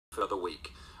for the other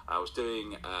week. I was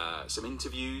doing some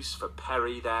interviews for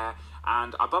Perry there,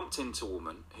 and I bumped into a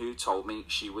woman who told me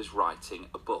she was writing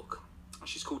a book.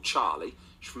 She's called Charlie.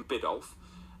 She's from Biddulph,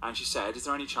 and she said, "Is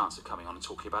there any chance of coming on and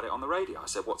talking about it on the radio?" I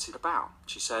said, "What's it about?"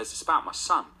 She says, "It's about my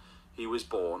son. He was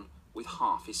born with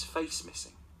half his face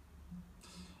missing.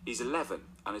 He's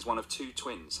 11 and is one of two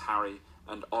twins, Harry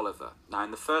and Oliver." Now,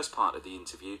 in the first part of the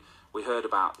interview, we heard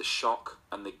about the shock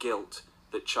and the guilt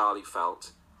that Charlie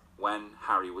felt when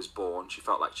Harry was born. She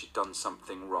felt like she'd done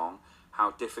something wrong,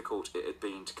 how difficult it had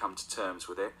been to come to terms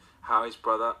with it, how his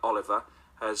brother Oliver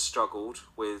has struggled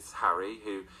with Harry,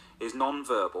 who is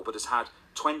non-verbal but has had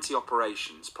 20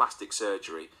 operations, plastic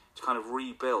surgery, to kind of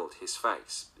rebuild his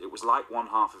face. It was like one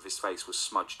half of his face was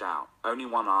smudged out. Only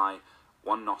one eye,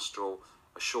 one nostril,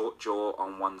 a short jaw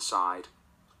on one side,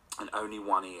 and only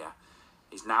one ear.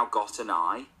 He's now got an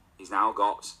eye. He's now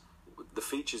got the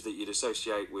features that you'd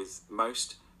associate with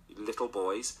most little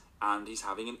boys, and he's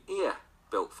having an ear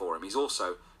built for him. He's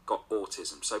also got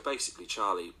autism. So basically,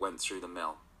 Charlie went through the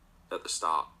mill at the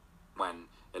start when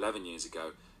 11 years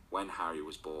ago, when Harry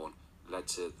was born, led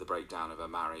to the breakdown of her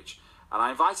marriage. And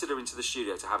I invited her into the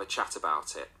studio to have a chat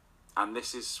about it. And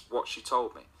this is what she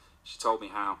told me. She told me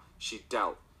how she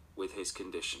dealt with his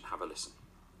condition. Have a listen.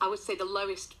 I would say the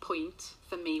lowest point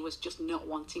for me was just not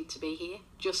wanting to be here.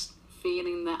 Just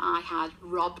feeling that I had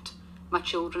robbed my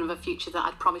children of a future that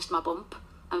I'd promised my bump,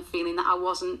 and feeling that I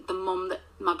wasn't the mum that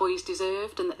my boys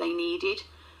deserved and that they needed.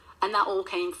 And that all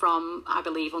came from, I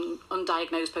believe,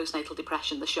 undiagnosed postnatal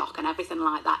depression, the shock and everything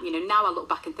like that. You know, now I look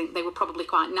back and think they were probably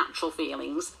quite natural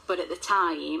feelings. But at the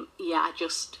time, yeah,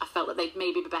 I felt that they'd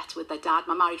maybe be better with their dad.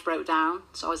 My marriage broke down,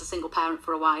 so I was a single parent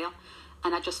for a while.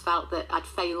 And I just felt that I'd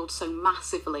failed so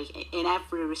massively in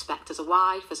every respect, as a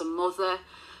wife, as a mother,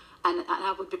 and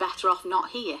I would be better off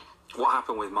not here. What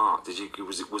happened with Mark?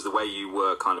 Was the way you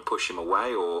were kind of push him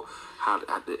away, or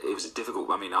it was difficult?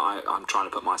 I mean, I'm trying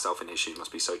to put myself in his shoes. It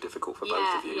must be so difficult for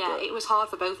both of you. Yeah, it was hard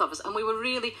for both of us, and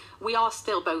we are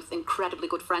still both incredibly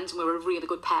good friends, and we were a really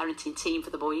good parenting team for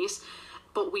the boys.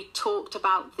 But we talked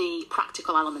about the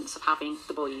practical elements of having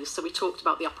the boys. So we talked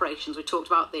about the operations, we talked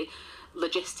about the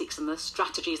logistics and the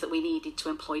strategies that we needed to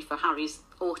employ for Harry's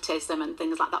autism and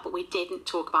things like that. But we didn't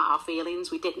talk about our feelings.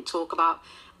 We didn't talk about...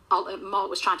 Mark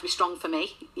was trying to be strong for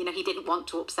me. You know, he didn't want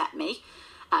to upset me,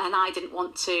 and I didn't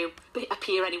want to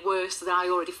appear any worse than I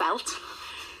already felt.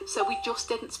 So we just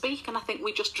didn't speak, and I think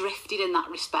we just drifted in that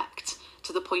respect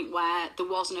to the point where there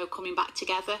was no coming back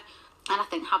together. And I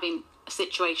think having a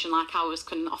situation like ours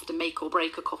can often make or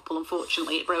break a couple.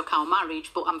 Unfortunately, it broke our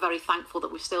marriage, but I'm very thankful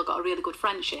that we've still got a really good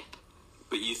friendship.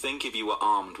 But you think if you were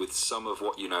armed with some of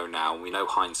what you know now, and we know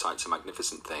hindsight's a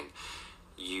magnificent thing,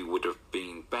 you would have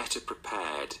been better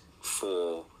prepared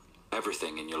for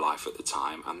everything in your life at the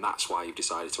time, and that's why you've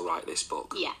decided to write this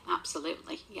book. Yeah,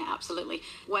 absolutely.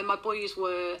 When my boys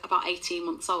were about 18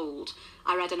 months old,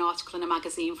 I read an article in a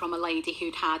magazine from a lady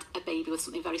who'd had a baby with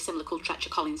something very similar called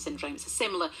Treacher-Collins syndrome. It's a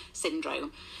similar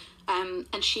syndrome.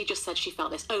 And she just said she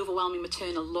felt this overwhelming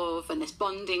maternal love and this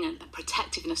bonding and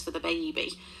protectiveness for the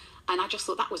baby. And I just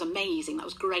thought that was amazing, that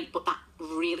was great, but that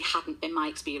really hadn't been my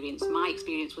experience. My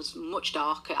experience was much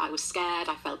darker. I was scared,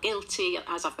 I felt guilty,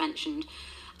 as I've mentioned.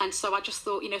 And so I just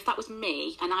thought, you know, if that was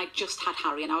me and I just had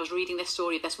Harry and I was reading this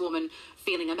story of this woman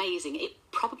feeling amazing, it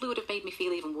probably would have made me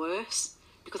feel even worse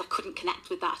because I couldn't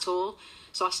connect with that at all.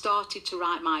 So I started to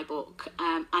write my book,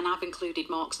 and I've included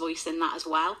Mark's voice in that as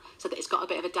well, so that it's got a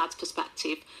bit of a dad's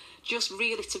perspective, just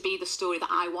really to be the story that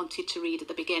I wanted to read at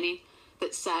the beginning,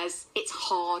 that says it's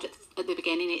hard at the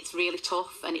beginning, it's really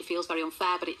tough and it feels very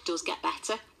unfair, but it does get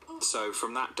better. So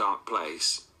from that dark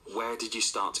place, where did you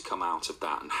start to come out of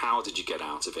that, and how did you get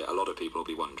out of it? A lot of people will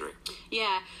be wondering.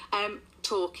 Yeah,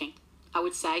 talking, I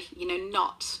would say, you know,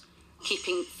 not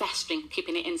festering,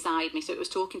 keeping it inside me. So it was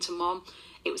talking to Mum,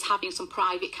 it was having some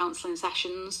private counselling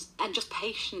sessions, and just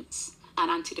patience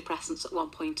and antidepressants at one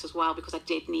point as well, because I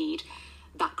did need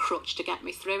that crutch to get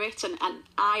me through it. And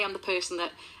I am the person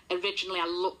that originally I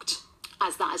looked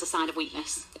as that as a sign of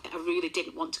weakness. I really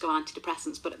didn't want to go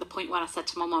antidepressants, but at the point where I said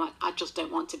to Mum, I just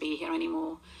don't want to be here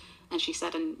anymore. And she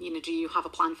said, and you know, do you have a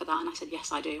plan for that? And I said,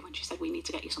 yes, I do. And she said, we need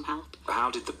to get you some help.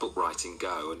 How did the book writing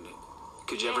go? And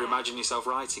could you ever imagine yourself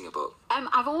writing a book?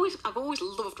 I've always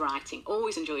loved writing,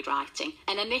 always enjoyed writing.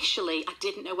 And initially, I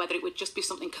didn't know whether it would just be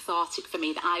something cathartic for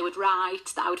me, that I would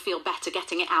write, that I would feel better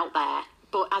getting it out there.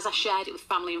 But as I shared it with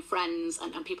family and friends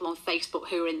and people on Facebook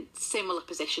who are in similar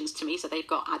positions to me, so they've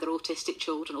got either autistic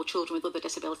children or children with other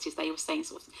disabilities, they were saying,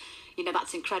 sort of, you know,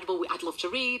 that's incredible, I'd love to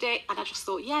read it. And I just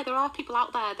thought, yeah, there are people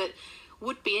out there that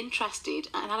would be interested.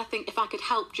 And I think if I could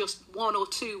help just one or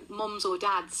two mums or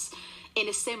dads in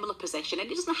a similar position,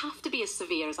 and it doesn't have to be as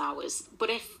severe as ours, but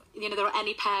if, you know, there are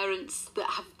any parents that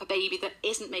have a baby that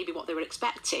isn't maybe what they were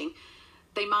expecting,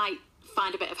 they might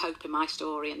find a bit of hope in my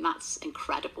story, and that's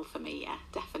incredible for me. Yeah,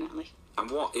 definitely. And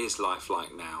what is life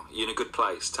like now? You're in a good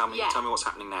place. Tell me what's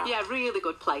happening now. Yeah, really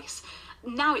good place.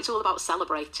 Now it's all about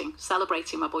celebrating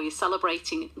my boys,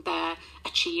 celebrating their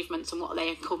achievements and what they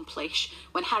accomplish.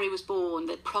 When Harry was born,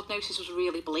 the prognosis was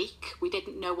really bleak. We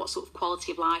didn't know what sort of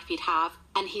quality of life he'd have,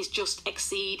 and he's just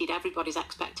exceeded everybody's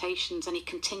expectations, and he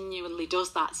continually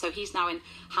does that. So he's now in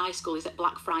high school. He's at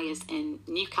Blackfriars in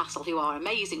Newcastle, who are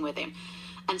amazing with him.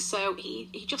 And so he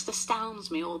just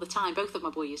astounds me all the time. Both of my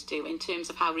boys do, in terms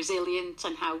of how resilient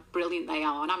and how brilliant they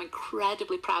are. And I'm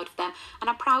incredibly proud of them. And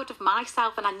I'm proud of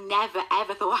myself. And I never,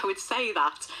 ever thought I would say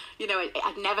that. You know,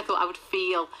 I never thought I would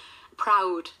feel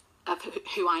proud of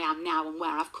who I am now and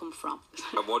where I've come from.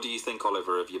 And what do you think,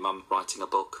 Oliver, of your mum writing a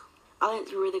book? I think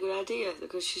it's a really good idea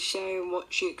because she's sharing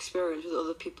what she experienced with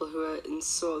other people who are in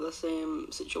sort of the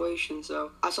same situation.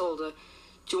 So I told her,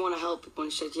 do you want to help people?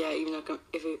 And she said, yeah, even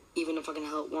if I can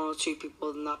help one or two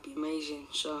people, then that'd be amazing.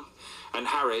 So. And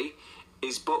Harry,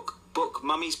 is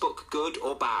Mummy's book good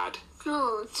or bad?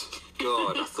 Good.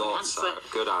 Good, I thought so.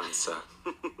 Good answer.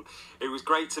 It was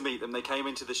great to meet them. They came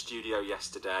into the studio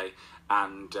yesterday,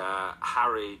 and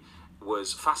Harry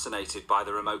was fascinated by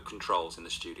the remote controls in the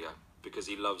studio because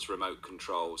he loves remote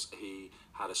controls. He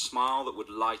had a smile that would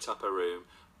light up a room,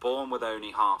 born with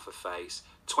only half a face,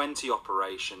 20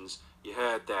 operations. You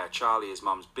heard there, Charlie, his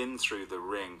mum's been through the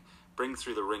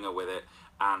ringer with it,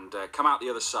 and come out the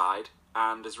other side,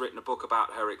 and has written a book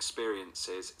about her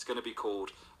experiences. It's going to be called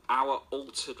Our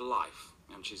Altered Life,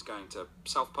 and she's going to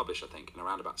self-publish, I think, in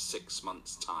around about 6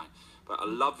 months' time. But a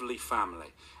lovely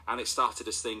family. And it started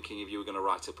us thinking, if you were going to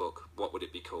write a book, what would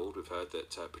it be called? We've heard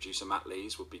that producer Matt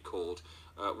Lees would be called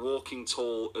Walking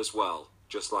Tall as well,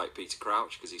 just like Peter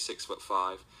Crouch, because he's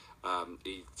 6'5".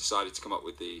 He decided to come up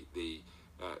with the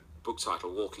book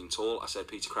title Walking Tall. I said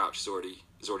Peter Crouch has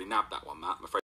already nabbed that one, Matt. I'm afraid